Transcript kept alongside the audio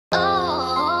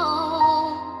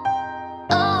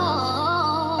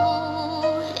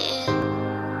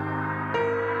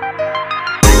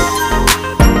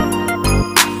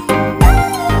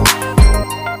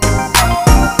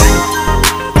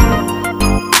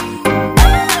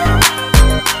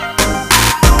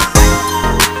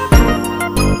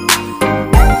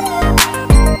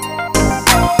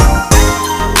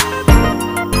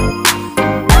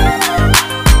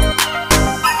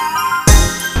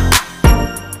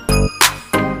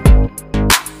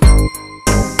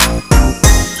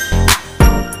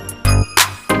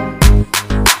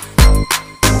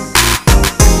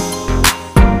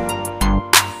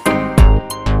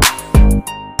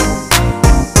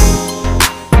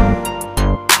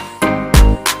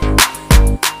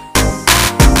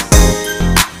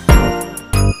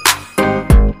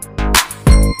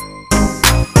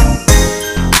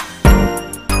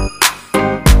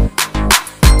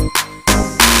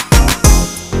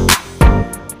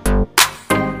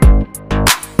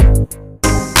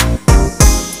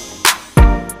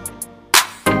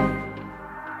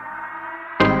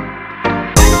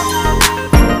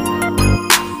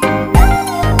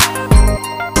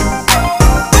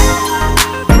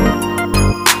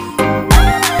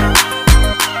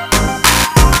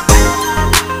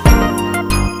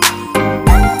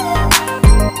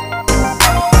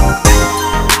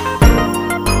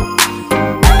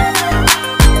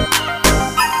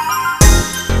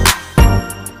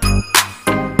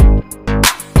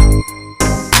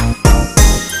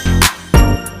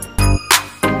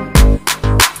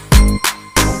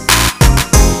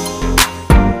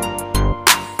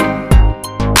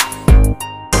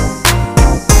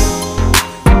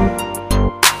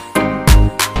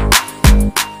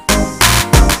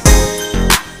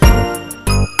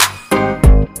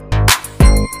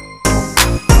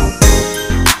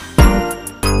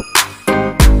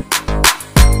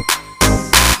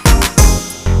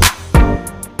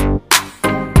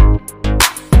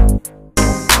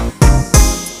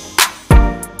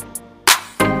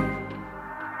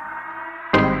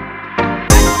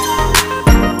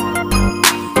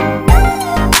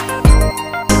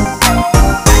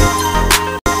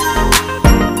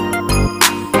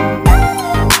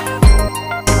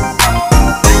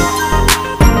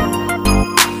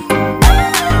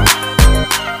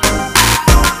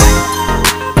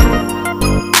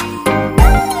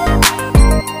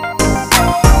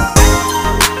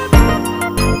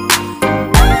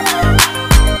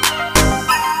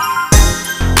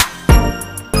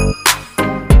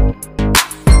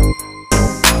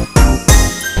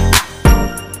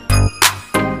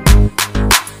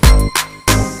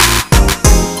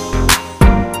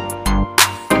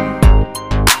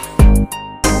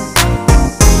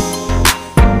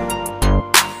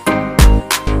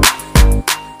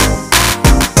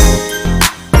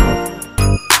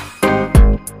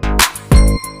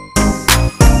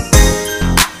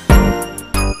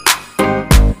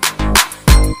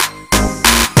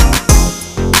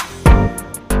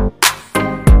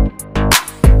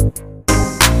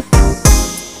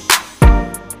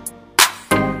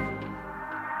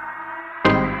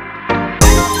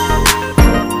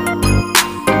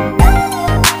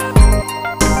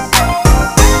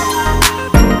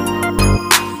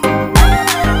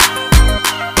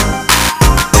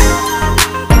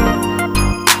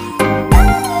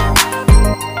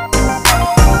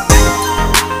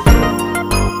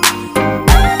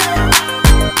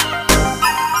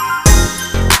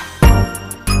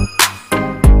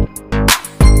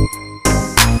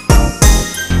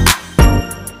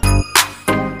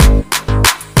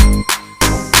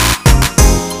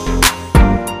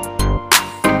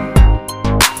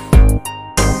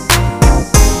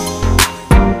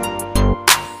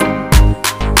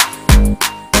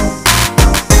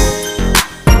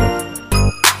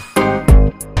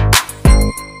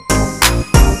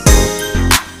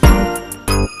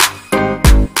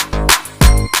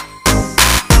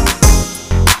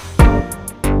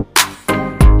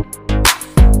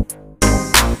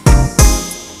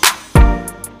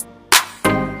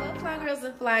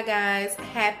Fly guys?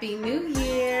 Happy New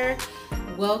Year!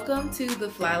 Welcome to the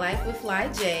Fly Life with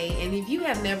Fly J. And if you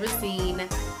have never seen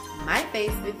my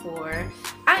face before,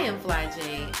 I am Fly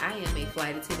J. I am a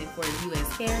flight attendant for a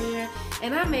U.S. carrier,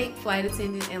 and I make flight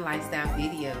attendant and lifestyle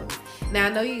videos. Now,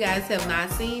 I know you guys have not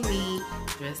seen me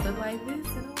dressed up like this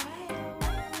in a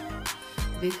while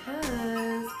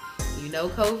because, you know,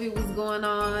 COVID was going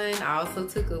on. I also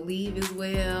took a leave as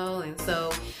well, and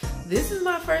so this is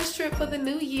my first trip for the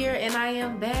new year, and I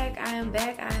am back. And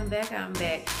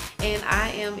I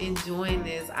am enjoying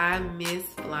this. I miss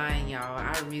flying, y'all.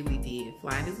 I really did.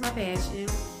 Flying is my passion.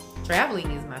 Traveling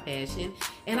is my passion,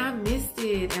 and I missed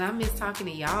it, and I miss talking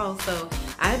to y'all. So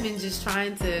I've been just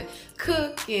trying to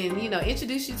cook and, you know,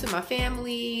 introduce you to my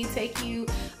family, take you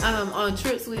on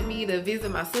trips with me to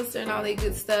visit my sister and all that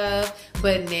good stuff.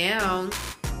 But now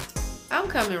I'm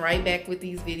coming right back with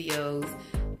these videos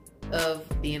of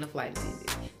being a flight attendant.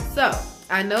 So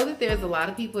I know that there's a lot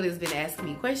of people that's been asking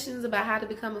me questions about how to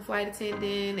become a flight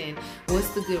attendant and what's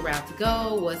the good route to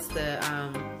go,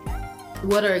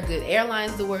 what are good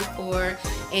airlines to work for.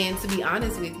 And to be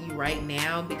honest with you, right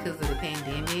now, because of the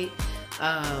pandemic,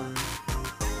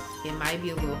 it might be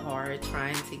a little hard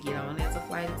trying to get on as a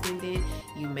flight attendant.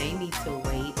 You may need to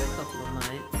wait a couple of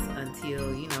months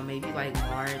until, you know, maybe like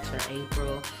March or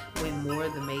April, when more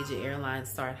of the major airlines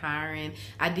start hiring.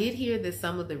 I did hear that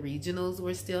some of the regionals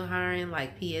were still hiring,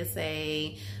 like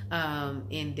PSA,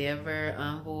 Endeavor,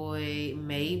 Envoy,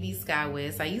 maybe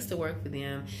SkyWest. I used to work for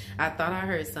them. I thought I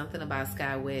heard something about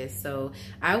SkyWest, so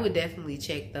I would definitely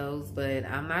check those, but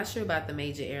I'm not sure about the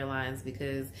major airlines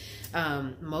because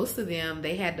most of them,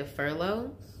 they had to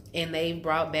furlough, and they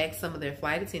brought back some of their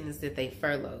flight attendants that they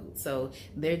furloughed. So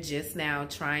they're just now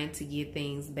trying to get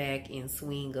things back in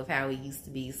swing of how it used to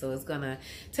be. So it's gonna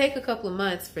take a couple of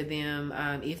months for them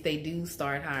if they do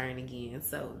start hiring again.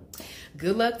 So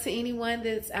good luck to anyone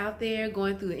that's out there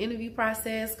going through the interview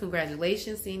process.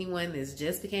 Congratulations to anyone that's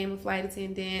just became a flight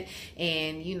attendant.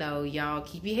 And, you know, y'all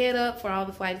keep your head up for all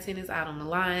the flight attendants out on the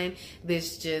line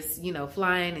that's just, you know,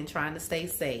 flying and trying to stay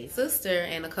safe. Sister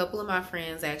and a couple of my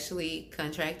friends actually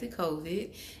contracted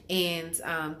COVID,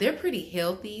 and they're pretty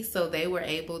healthy, so they were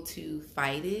able to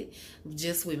fight it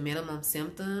just with minimum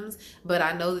symptoms. But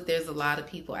I know that there's a lot of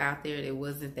people out there that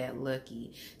wasn't that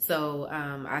lucky. So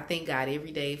I thank God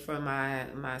every day for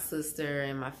my sister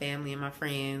and my family and my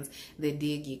friends that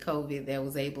did get COVID, that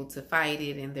was able to fight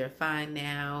it, and they're fine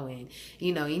now. And,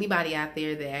 you know, anybody out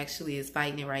there that actually is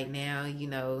fighting it right now, you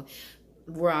know,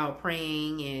 we're all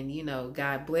praying, and, you know,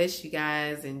 God bless you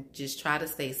guys, and just try to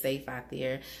stay safe out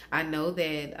there. I know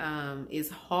that it's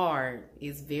hard.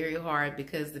 It's very hard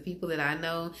because the people that I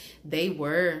know, they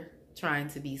were trying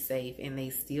to be safe and they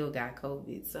still got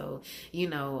COVID. So, you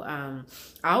know,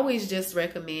 I always just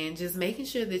recommend just making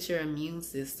sure that your immune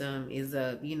system is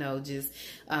up, you know, just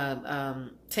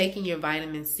taking your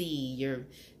vitamin C, your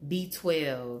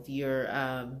B12, your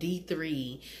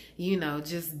D3, you know,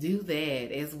 just do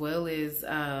that, as well as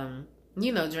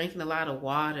you know, drinking a lot of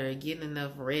water, getting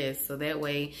enough rest, so that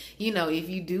way, you know, if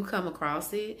you do come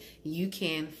across it, you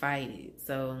can fight it.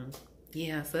 So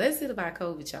yeah, so that's it about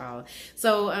COVID, y'all.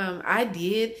 So I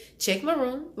did check my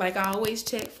room like I always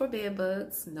check for bed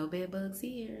bugs. No bed bugs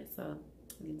here, so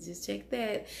you just check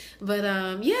that.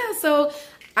 But yeah, so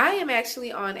I am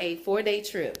actually on a 4-day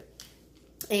trip,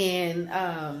 and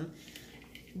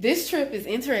this trip is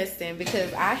interesting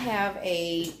because I have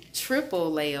a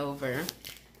triple layover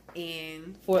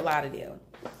in Fort Lauderdale.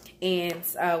 And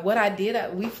what I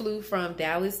did, we flew from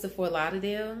Dallas to Fort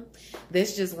Lauderdale.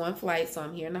 There's just one flight, so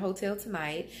I'm here in the hotel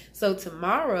tonight. So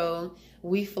tomorrow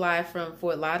we fly from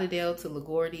Fort Lauderdale to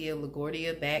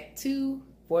LaGuardia back to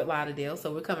Fort Lauderdale.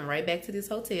 So we're coming right back to this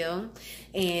hotel.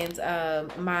 And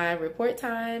my report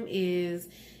time is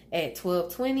at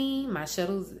 12:20. My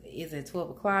shuttle is at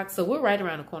 12 o'clock. So we're right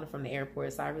around the corner from the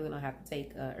airport, so I really don't have to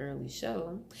take an early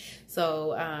shuttle.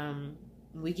 So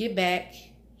we get back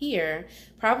here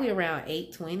probably around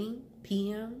 8:20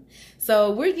 p.m.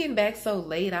 So we're getting back so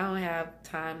late, I don't have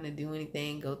time to do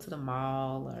anything, go to the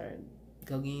mall or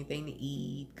go get anything to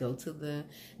eat, go to the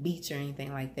beach or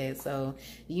anything like that. So,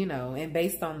 you know, and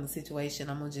based on the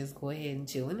situation, I'm gonna just go ahead and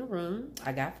chill in the room.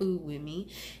 I got food with me.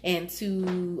 And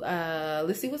to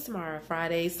let's see, what's tomorrow?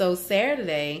 Friday. So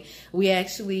Saturday we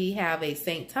actually have a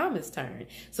St. Thomas turn.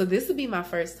 So this will be my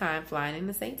first time flying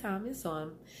into St. Thomas, so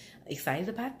I'm excited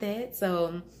about that.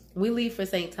 So we leave for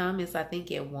St. Thomas, I think,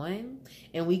 at 1,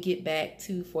 and we get back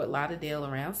to Fort Lauderdale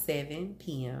around 7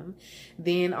 p.m.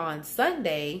 Then on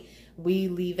Sunday, we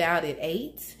leave out at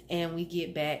 8, and we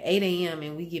get back 8 a.m.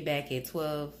 and we get back at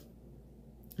 12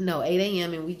 No, 8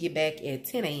 a.m. and we get back at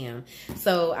 10 a.m.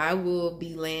 So I will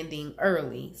be landing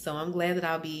early. So I'm glad that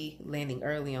I'll be landing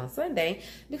early on Sunday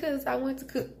because I want to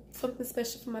cook something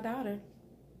special for my daughter.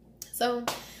 So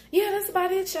yeah, that's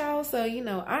about it, y'all. So, you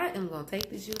know, I am going to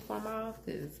take this uniform off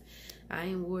because I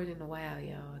ain't wore it in a while,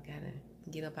 y'all. I got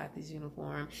to get up out this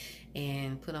uniform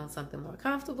and put on something more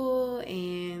comfortable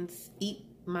and eat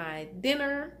my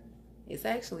dinner. It's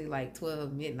actually like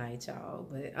 12 midnight, y'all,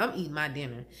 but I'm eating my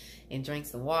dinner and drink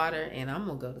some water, and I'm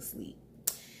gonna go to sleep.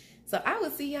 So I will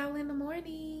see y'all in the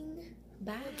morning.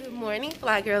 Bye. Good morning,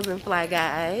 fly girls and fly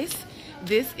guys.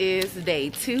 This is day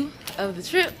 2 of the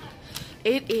trip.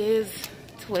 It is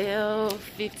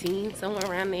 12:15, somewhere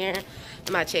around there.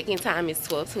 My check-in time is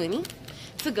 12:20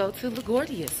 to go to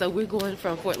LaGuardia. So we're going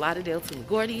from Fort Lauderdale to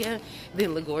LaGuardia,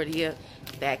 then LaGuardia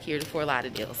back here to Fort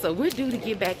Lauderdale. So we're due to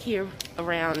get back here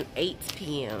around 8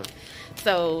 p.m.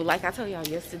 So like I told y'all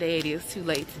yesterday, it is too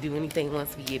late to do anything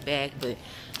once we get back, but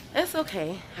that's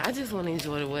okay. I just want to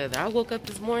enjoy the weather. I woke up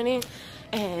this morning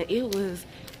and it was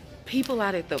people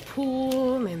out at the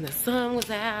pool and the sun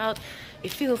was out.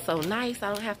 It feels so nice.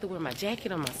 I don't have to wear my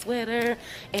jacket or my sweater,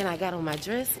 and I got on my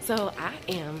dress. So I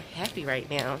am happy right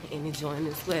now and enjoying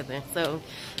this weather. So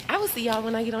I will see y'all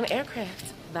when I get on the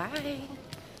aircraft. Bye.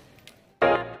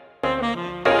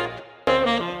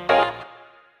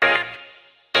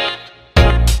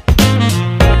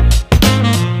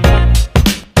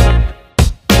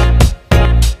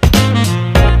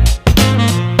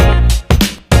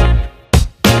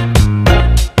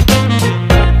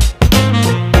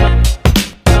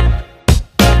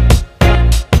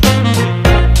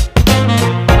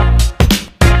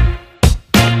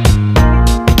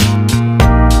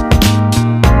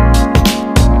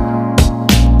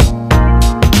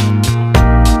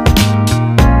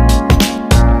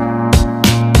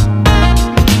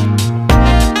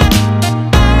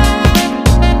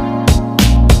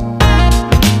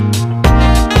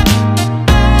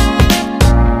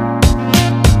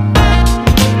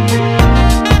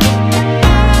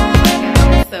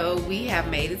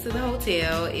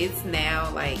 It's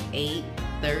now like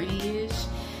 8:30ish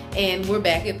and we're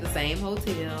back at the same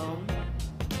hotel.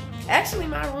 Actually,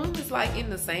 my room is like in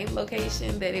the same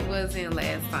location that it was in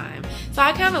last time, so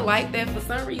I kind of like that for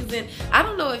some reason. I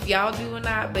don't know if y'all do or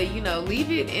not, but you know,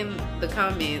 leave it in the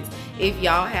comments if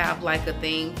y'all have like a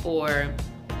thing for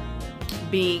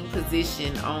being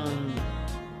positioned on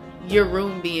your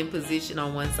room, being positioned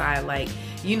on one side. Like,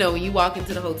 you know, when you walk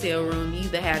into the hotel room, you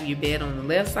either have your bed on the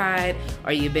left side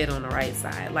or your bed on the right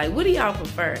side. Like, what do y'all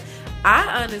prefer?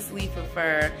 I honestly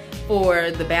prefer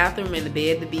for the bathroom and the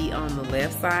bed to be on the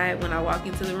left side when I walk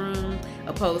into the room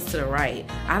opposed to the right.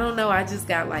 I don't know, I just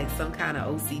got like some kind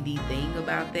of OCD thing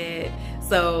about that.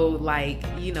 So like,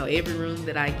 you know, every room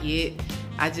that I get,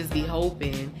 I just be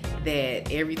hoping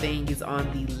that everything is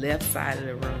on the left side of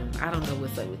the room. I don't know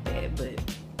what's up with that, but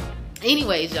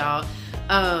anyways, y'all,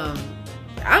 I'm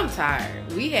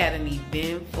tired. We had an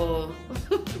eventful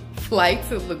flight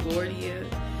to LaGuardia,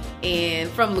 and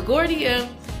from LaGuardia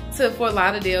to Fort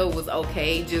Lauderdale was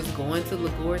okay. Just going to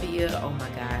LaGuardia, oh my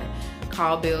God,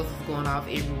 call bells was going off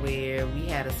everywhere. We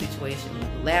had a situation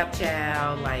with the lap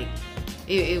child. Like,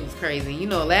 it was crazy. You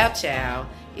know, a lap child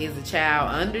is a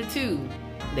child under 2.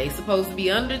 They supposed to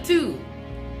be under 2.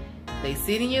 They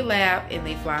sit in your lap and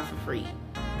they fly for free.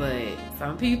 But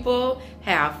some people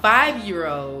have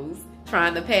 5-year-olds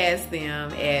trying to pass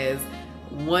them as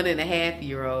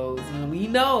 1.5-year-olds, when we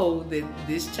know that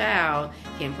this child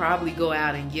can probably go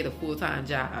out and get a full-time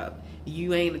job.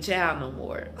 You ain't a child no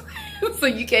more. So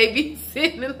you can't be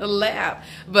sitting in the lap.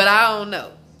 But I don't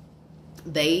know.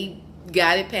 They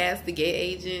got it past the gate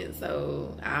agent,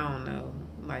 so I don't know.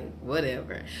 Like,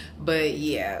 whatever. But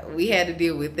yeah, we had to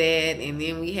deal with that, and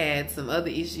then we had some other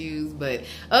issues. But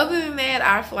other than that,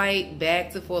 our flight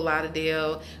back to Fort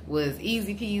Lauderdale was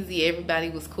easy peasy. Everybody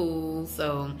was cool.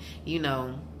 So, you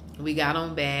know, we got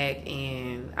on back,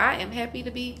 and I am happy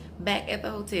to be back at the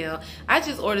hotel. I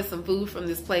just ordered some food from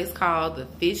this place called the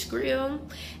Fish Grill,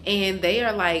 and they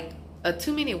are like a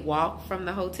 2-minute walk from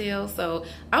the hotel. So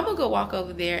I'm gonna go walk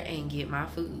over there and get my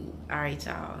food. All right,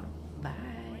 y'all. Bye.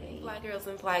 Fly girls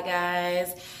and fly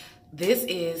guys, this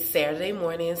is Saturday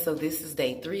morning, so this is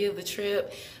day 3 of the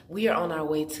trip. We are on our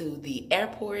way to the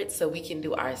airport so we can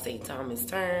do our St. Thomas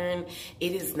turn.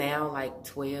 It is now like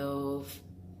 12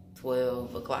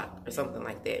 o'clock or something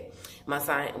like that.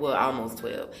 Well, almost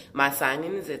 12. My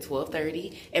sign-in is at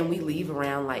 12:30, and we leave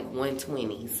around like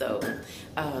 1:20. So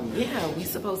yeah, we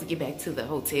supposed to get back to the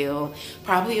hotel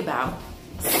probably about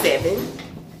 7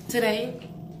 today.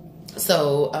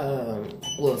 So,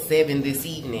 well, 7 this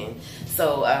evening.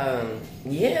 So,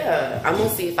 yeah, I'm gonna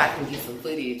see if I can get some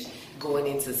footage going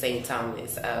into St.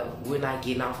 Thomas. We're not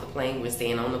getting off the plane. We're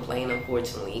staying on the plane,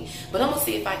 unfortunately. But I'm gonna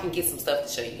see if I can get some stuff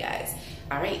to show you guys.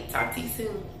 All right, talk to you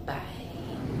soon. Bye.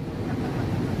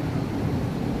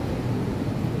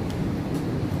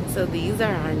 So these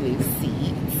are our new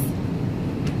seats.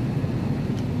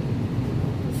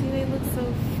 See, they look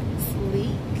so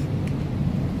sleek.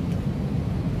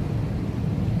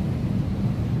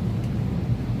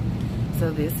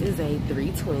 So this is a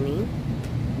 320.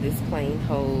 This plane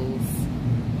holds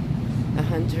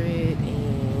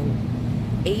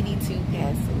 182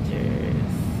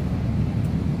 passengers.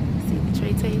 See the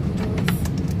tray tables?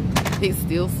 It's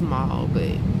still small,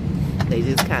 but they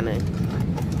just kind of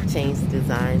changed the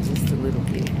design just a little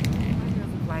bit.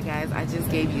 Fly guys, I just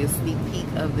gave you a sneak peek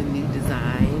of the new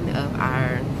design of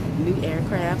our new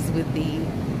aircrafts with the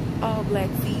all black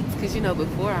seats, because you know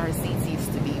before our seats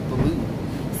used to be blue.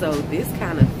 So this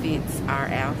kind of fits our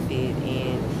outfit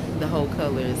and the whole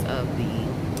colors of the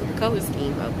color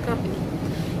scheme of the company.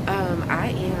 I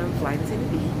am Flight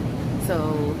Attendant B.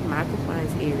 So my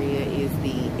compliance area is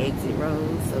the exit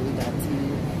rows. So we got 2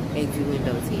 exit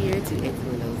windows here, 2 exit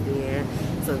windows there.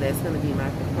 So that's going to be my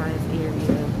compliance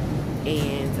area.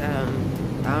 And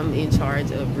I'm in charge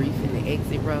of briefing the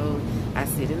exit row. I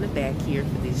sit in the back here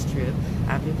for this trip.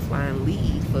 I've been flying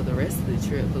lead for the rest of the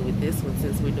trip, but with this one,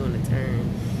 since we're doing a turn,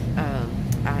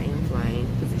 I am flying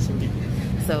position B.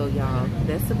 So y'all,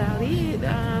 that's about it.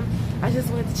 I just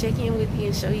wanted to check in with you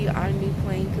and show you our new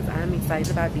plane because I'm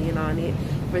excited about being on it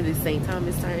for this St.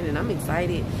 Thomas turn, and I'm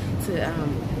excited to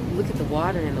look at the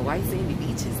water and the white sandy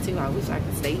beaches too. I wish I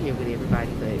could stay here with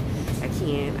everybody, but I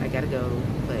can't. I gotta go.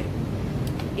 But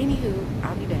anywho,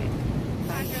 I'll be back.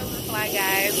 Bye girls and fly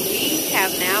guys. We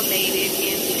have now made it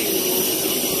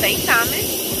into St.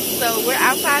 Thomas. So we're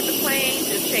outside the plane,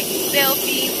 just taking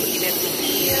selfies, looking at the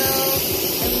hill,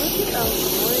 and look at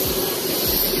those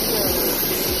gorgeous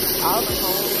hills. All the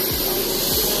homes.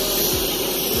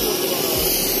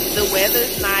 The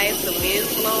weather's nice, the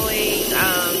wind's blowing.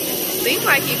 Seems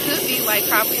like it could be like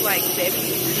probably like 70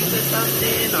 degrees or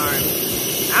something, or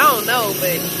I don't know,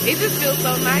 but it just feels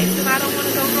so nice and I don't want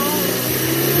to go home.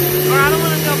 Or I don't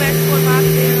want to go back to Fort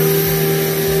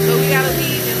Lauderdale. So we gotta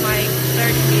leave in like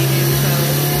 30 minutes, so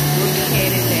we'll be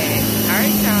headed back.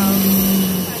 Alright y'all.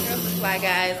 My girls and fly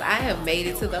guys, I have made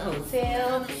it to the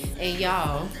hotel, and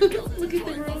y'all, look at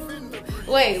the room.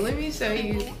 Wait, let me show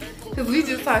you, because we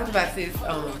just talked about this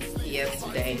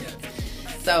yesterday.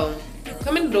 So,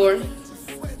 come in the door.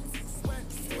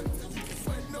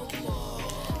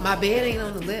 My bed ain't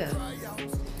on the left.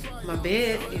 My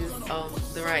bed is on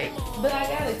the right. But I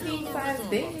got a king size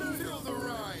bed.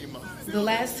 The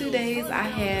last 2 days I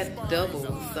had doubles,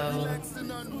 so I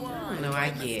don't know, I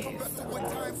guess. I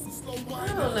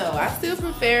don't know. I still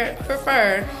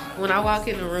prefer when I walk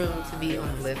in the room to be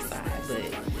on the left side.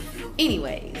 But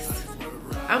anyways,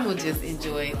 I'm gonna just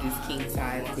enjoy this king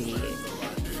size bed.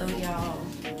 So y'all,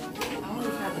 I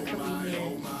always have to come in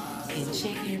here and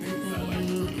check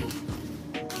everything.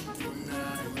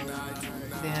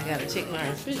 Then I gotta check my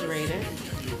refrigerator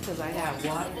because I got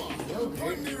water and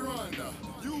yogurt.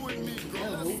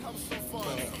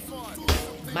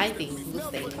 My things will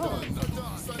stay cold.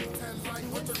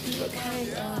 What kind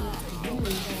of do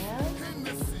we have?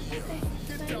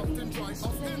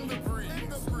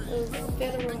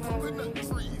 Federal highways.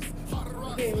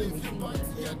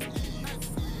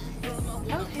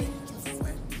 Okay.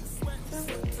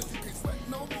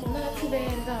 Not too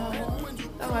bad at all.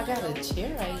 Oh, I got a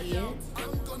chair right here.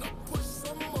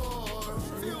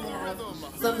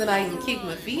 Something I can kick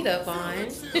my feet up on.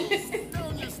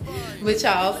 But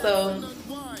y'all, so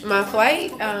my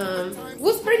flight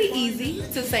was pretty easy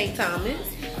to St. Thomas.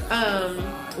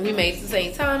 We made it to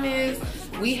St. Thomas.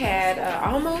 We had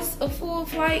almost a full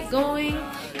flight going.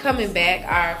 Coming back,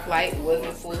 our flight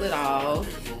wasn't full at all.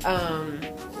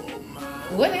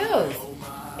 What else?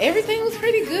 Everything was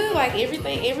pretty good. Like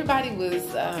everybody was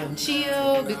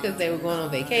chill because they were going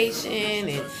on vacation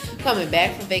and coming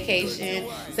back from vacation.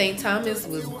 St. Thomas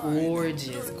was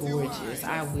gorgeous, gorgeous.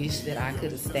 I wish that I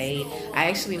could have stayed. I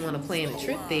actually want to plan a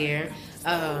trip there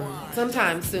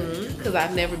sometime soon because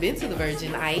I've never been to the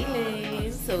Virgin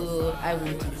Islands, so I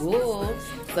want to go.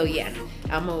 So yeah,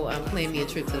 I'm planning me a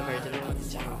trip to the Virgin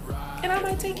Islands, y'all, and I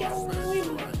might take y'all with me.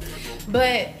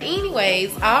 But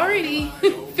anyways, I already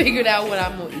figured out what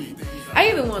I'm gonna eat.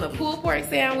 I either want a pulled pork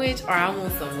sandwich or I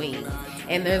want some wings.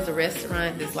 And there's a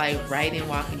restaurant that's like right in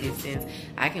walking distance.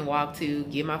 I can walk to,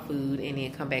 get my food, and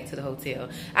then come back to the hotel.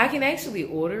 I can actually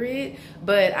order it,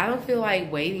 but I don't feel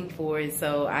like waiting for it,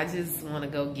 so I just want to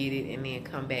go get it and then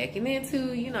come back. And then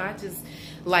too, you know, I just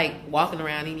like walking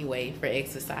around anyway for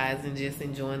exercise and just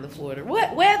enjoying the Florida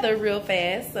weather real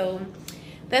fast. So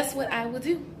that's what I will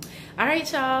do. All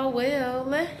right, y'all.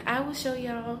 Well, I will show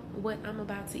y'all what I'm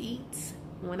about to eat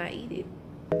when I eat it.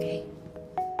 Okay.